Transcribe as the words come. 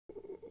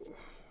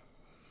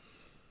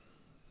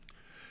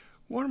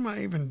What am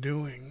I even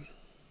doing?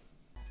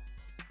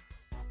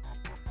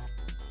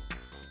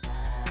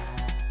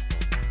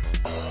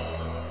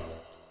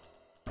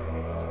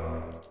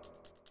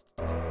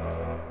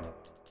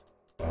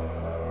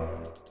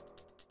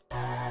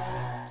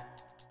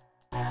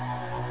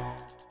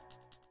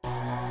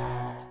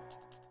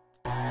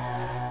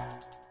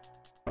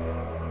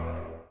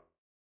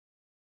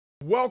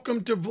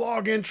 Welcome to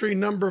vlog entry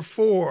number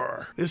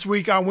 4. This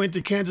week I went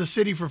to Kansas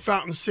City for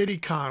Fountain City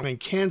Con in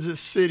Kansas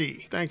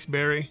City. Thanks,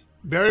 Barry.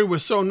 Barry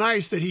was so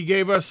nice that he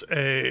gave us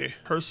a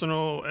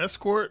personal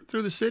escort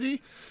through the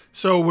city.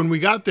 So when we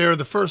got there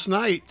the first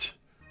night,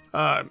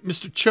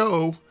 Mr.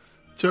 Cho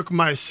took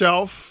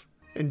myself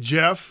and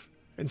Jeff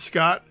and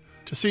Scott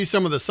to see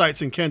some of the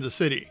sights in Kansas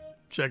City.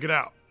 Check it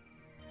out.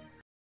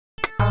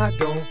 I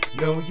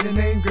don't know your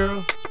name,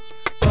 girl,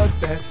 but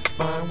that's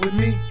fine with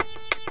me.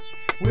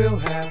 We'll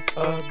have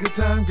a good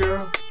time,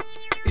 girl,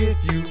 if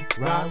you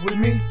ride with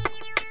me.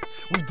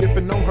 We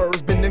dipping on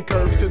hers, bending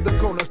curves to the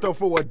corner store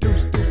for a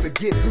deuce to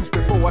get loose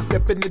before I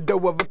step in the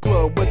door of a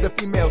club with a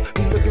female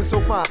be looking so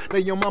fine.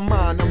 They on my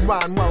mind, I'm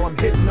riding while I'm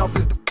hitting off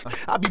this.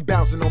 I be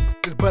bouncing on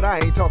bitches, but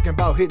I ain't talking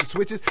about hitting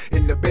switches.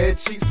 In the bed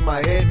sheets,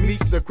 my head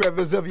meets the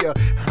crevice of your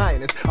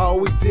highness. I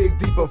always dig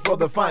deeper for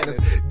the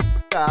finest.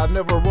 I'm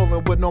never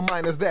rolling with no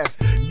minors, that's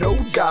no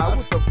job.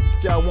 What the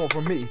y'all want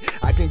from me?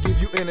 I can give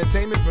you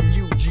entertainment from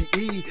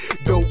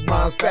UGE, dope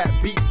rhymes,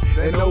 fat beats,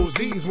 and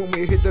OZs. When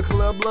we hit the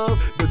club, love,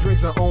 the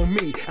drinks are on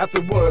me.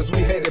 Afterwards, we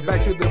headed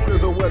back to the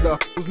prison where the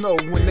hoes know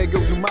when they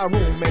go to my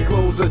room and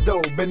close the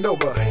door. Bend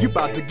over, you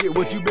about to get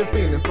what you been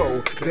feeling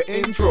for. The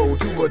intro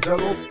to a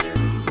juggle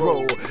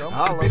roll.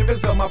 The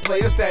benefits of my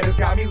player status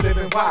got me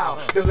living wild.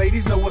 The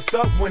ladies know what's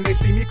up when they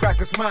see me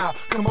crack a smile.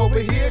 Come over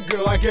here,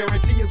 girl, I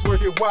guarantee it's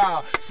worth your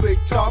while. Slick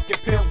talk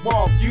and pimp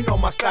walk, you know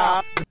my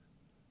style.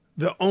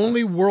 The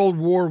only World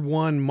War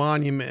I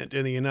monument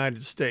in the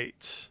United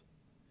States.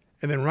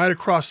 And then right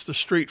across the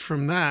street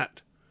from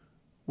that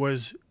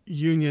was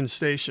Union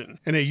Station.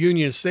 And at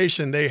Union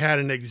Station, they had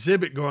an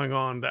exhibit going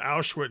on, the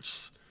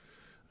Auschwitz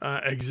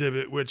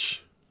exhibit,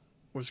 which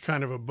was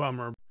kind of a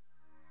bummer.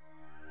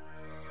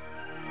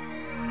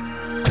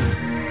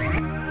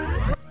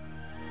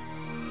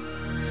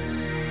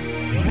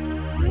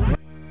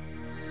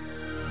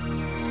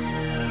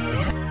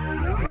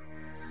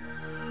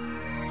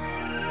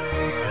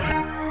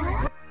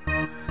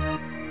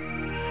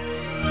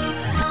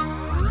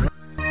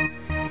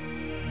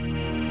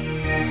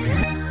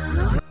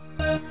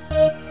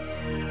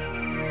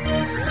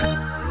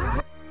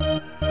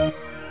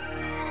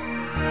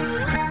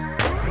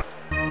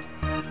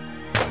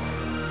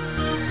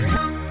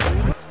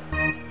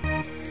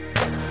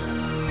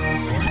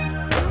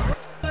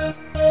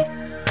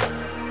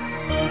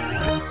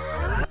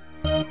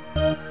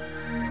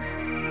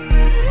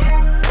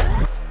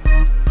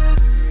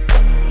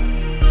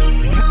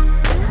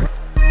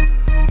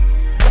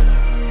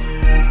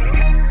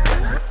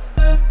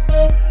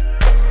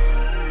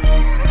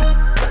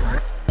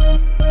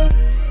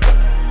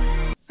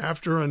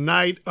 After a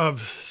night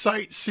of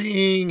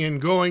sightseeing and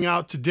going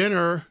out to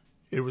dinner,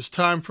 it was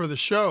time for the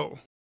show.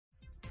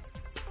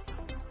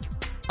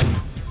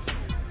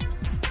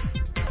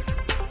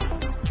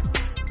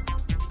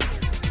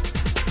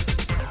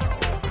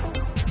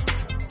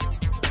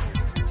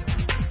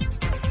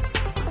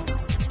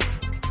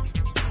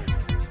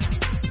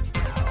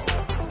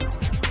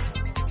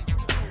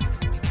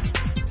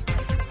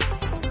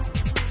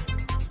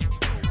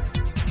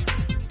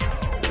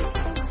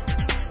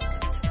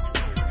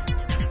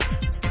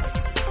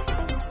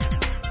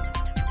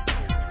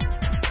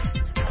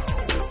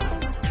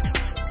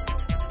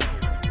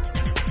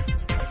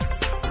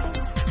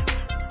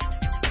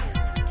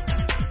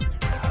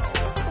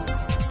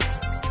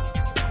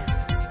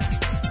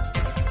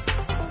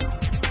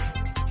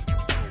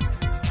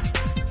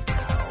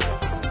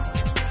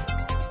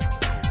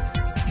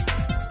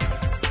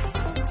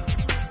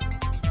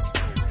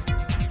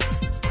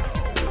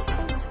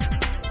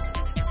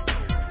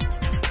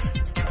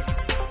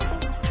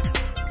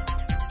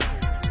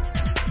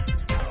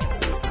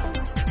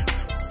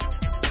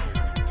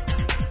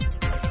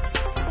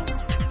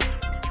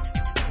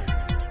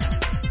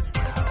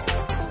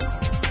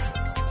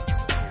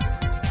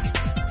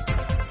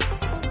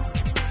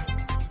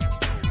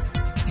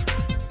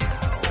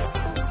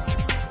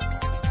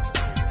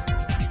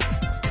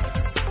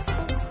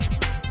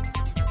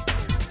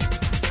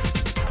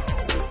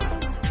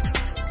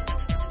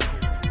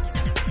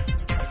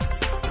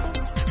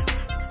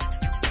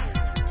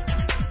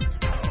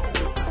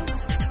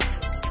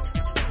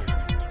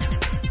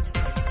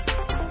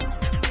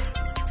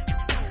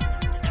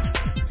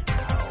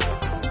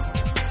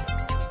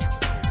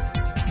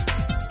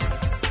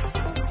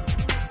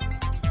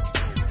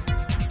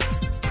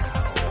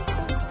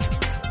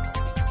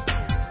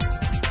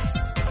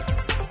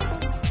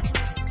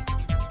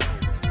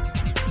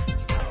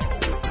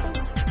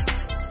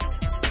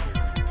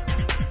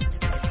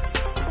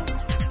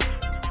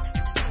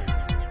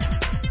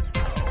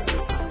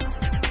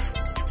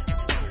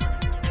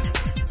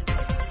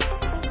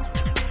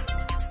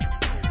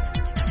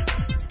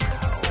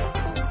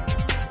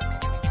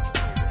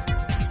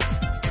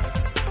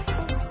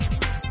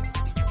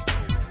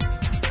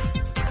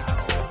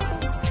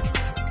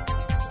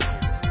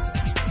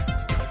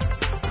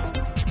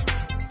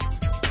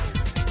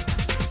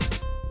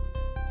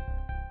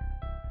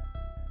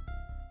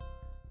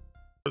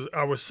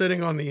 I was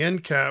sitting on the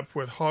end cap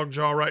with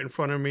Hogjaw right in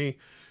front of me,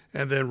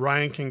 and then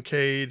Ryan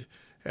Kincaid,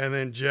 and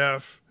then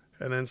Jeff,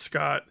 and then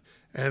Scott,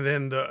 and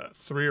then the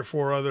 3 or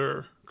 4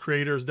 other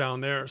creators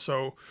down there.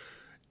 So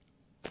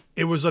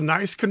it was a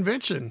nice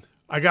convention.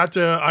 I got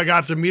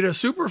to meet a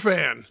super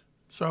fan.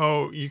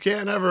 So you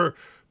can't ever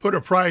put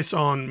a price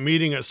on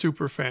meeting a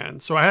super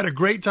fan. So I had a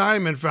great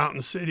time in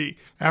Fountain City.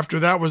 After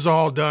that was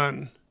all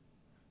done,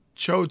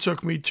 Cho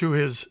took me to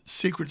his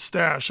secret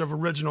stash of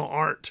original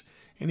art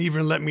and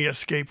even let me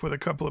escape with a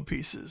couple of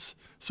pieces.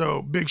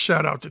 So big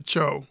shout out to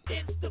Cho.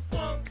 It's the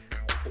funk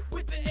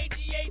with an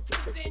AGA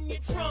twist in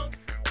your trunk.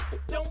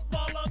 Don't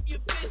ball up your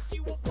fist,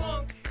 you a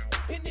punk.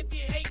 And if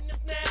you're hating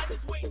us now,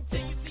 just wait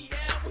until you see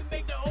how we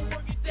make the whole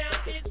work get down.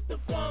 It's the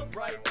funk.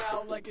 Right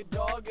now, like a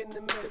dog in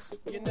the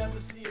mist. You never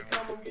see it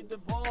come and get the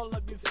ball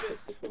up your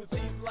fist. With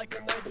teeth like a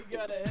knife, you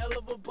got a hell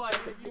of a bite.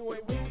 If you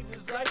ain't weak to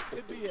sight,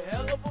 it'd be a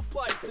hell of a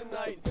fight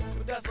tonight.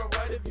 But that's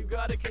alright if you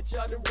gotta catch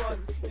out and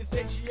run. It's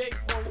AGA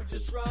fun, we're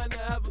just trying to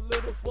have a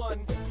little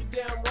fun. You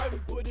damn right, we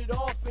put it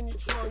off in your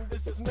trunk.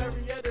 This is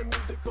Marietta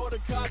music, call the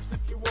cops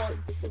if you want.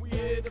 We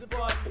here to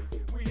party,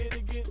 we here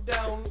to get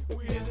down.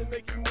 We here to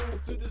make you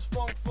move to this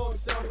funk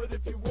sound. But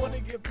if you wanna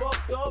get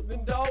buffed up,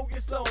 then dog,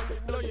 it's on. You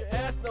know your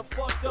ass done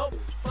fucked up,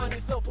 find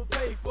yourself a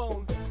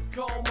payphone.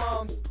 Call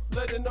moms,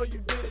 let her know you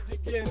did it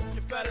again.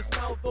 Your fattest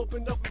mouth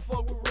opened up and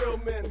fuck with real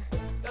men.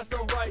 That's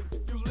alright,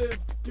 you live,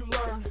 you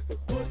learn.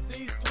 Put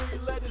these 3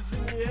 letters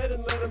in your head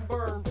and let them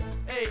burn.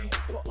 A,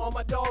 for all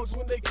my dogs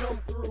when they come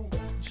through.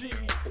 G,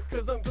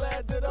 cause I'm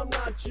glad that I'm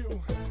not you.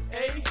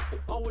 A,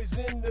 always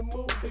in the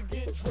mood to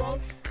get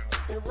drunk.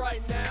 And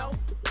right now,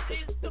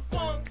 it's the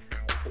funk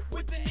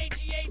with an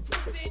AGA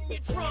twist in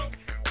your trunk.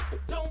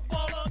 Don't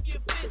ball up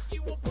your fist,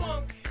 you a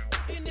punk.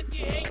 And if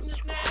you're hating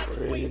us now,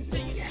 just wait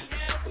until you see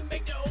how we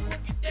make the whole work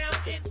get down.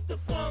 It's the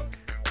funk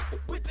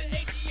with an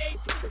AGA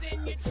twist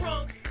in your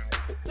trunk.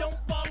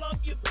 Don't ball up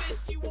your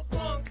fist, you a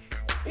punk.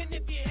 And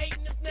if you're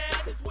hating us now,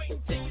 just wait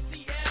until you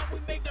see how we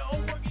make the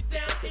whole work get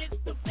down. It's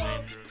the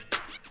funk.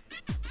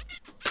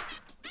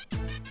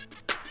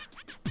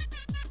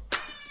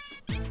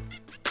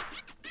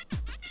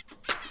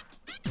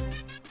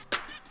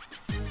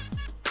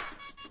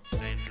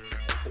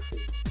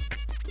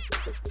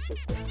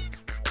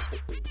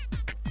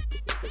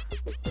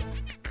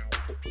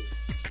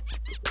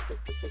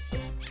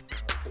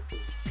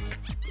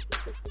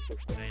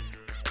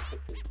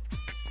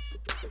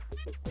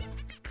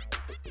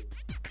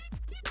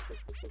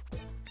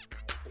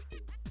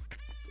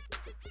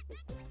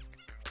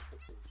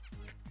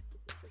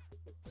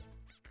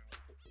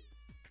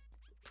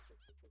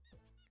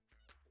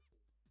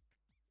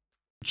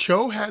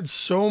 Cho had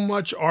so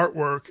much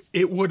artwork,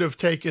 it would have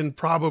taken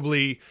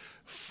probably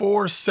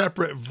 4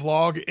 separate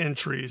vlog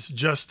entries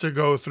just to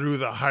go through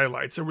the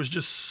highlights. There was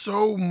just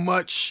so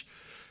much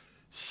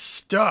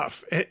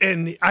stuff,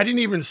 and I didn't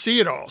even see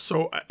it all.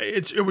 So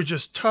it was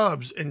just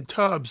tubs and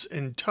tubs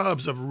and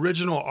tubs of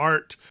original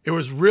art. It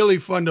was really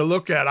fun to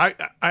look at.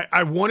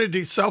 I wanted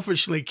to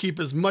selfishly keep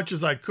as much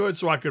as I could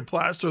so I could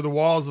plaster the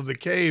walls of the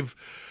cave,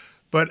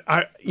 but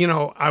I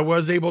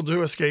was able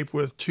to escape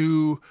with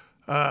 2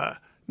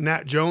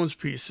 Nat Jones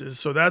pieces,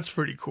 so that's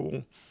pretty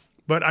cool.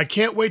 But I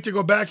can't wait to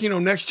go back.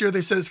 Next year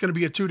they said it's going to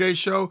be a 2-day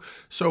show,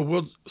 so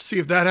we'll see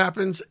if that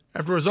happens.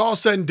 After it was all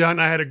said and done,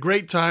 I had a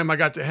great time. I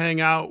got to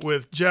hang out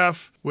with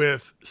Jeff,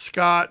 with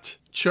Scott,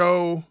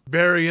 Cho,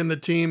 Barry, and the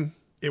team.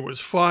 It was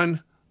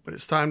fun, but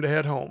it's time to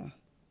head home.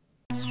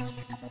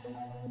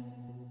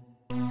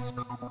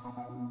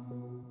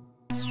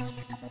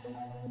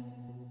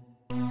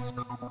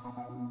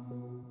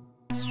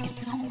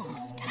 It's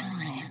almost time.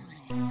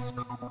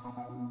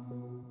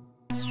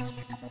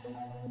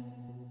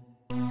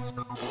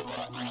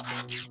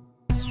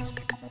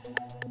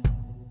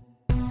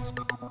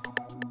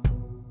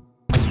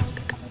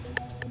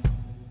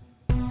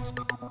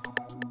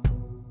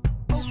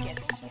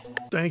 Focus.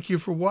 Thank you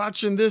for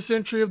watching this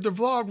entry of the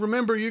vlog.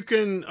 Remember, you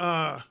can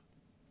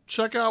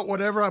check out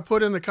whatever I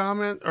put in the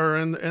comment or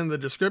in the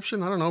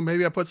description. I don't know,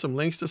 maybe I put some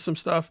links to some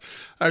stuff.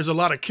 There's a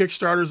lot of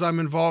Kickstarters I'm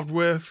involved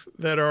with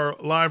that are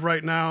live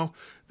right now.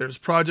 There's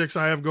projects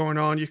I have going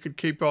on. You could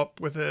keep up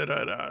with it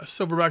at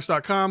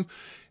silverbaX.com.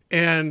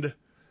 And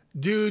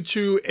due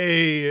to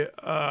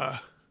a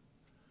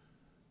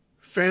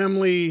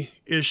family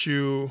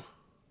issue,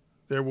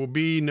 there will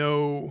be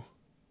no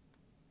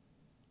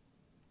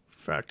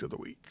fact of the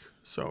week.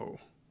 So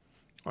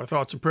our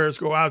thoughts and prayers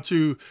go out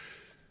to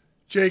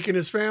Jake and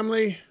his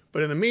family.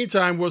 But in the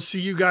meantime, we'll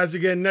see you guys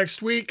again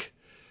next week.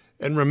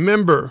 And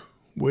remember,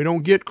 we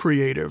don't get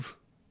creative.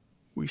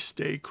 We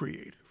stay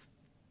creative.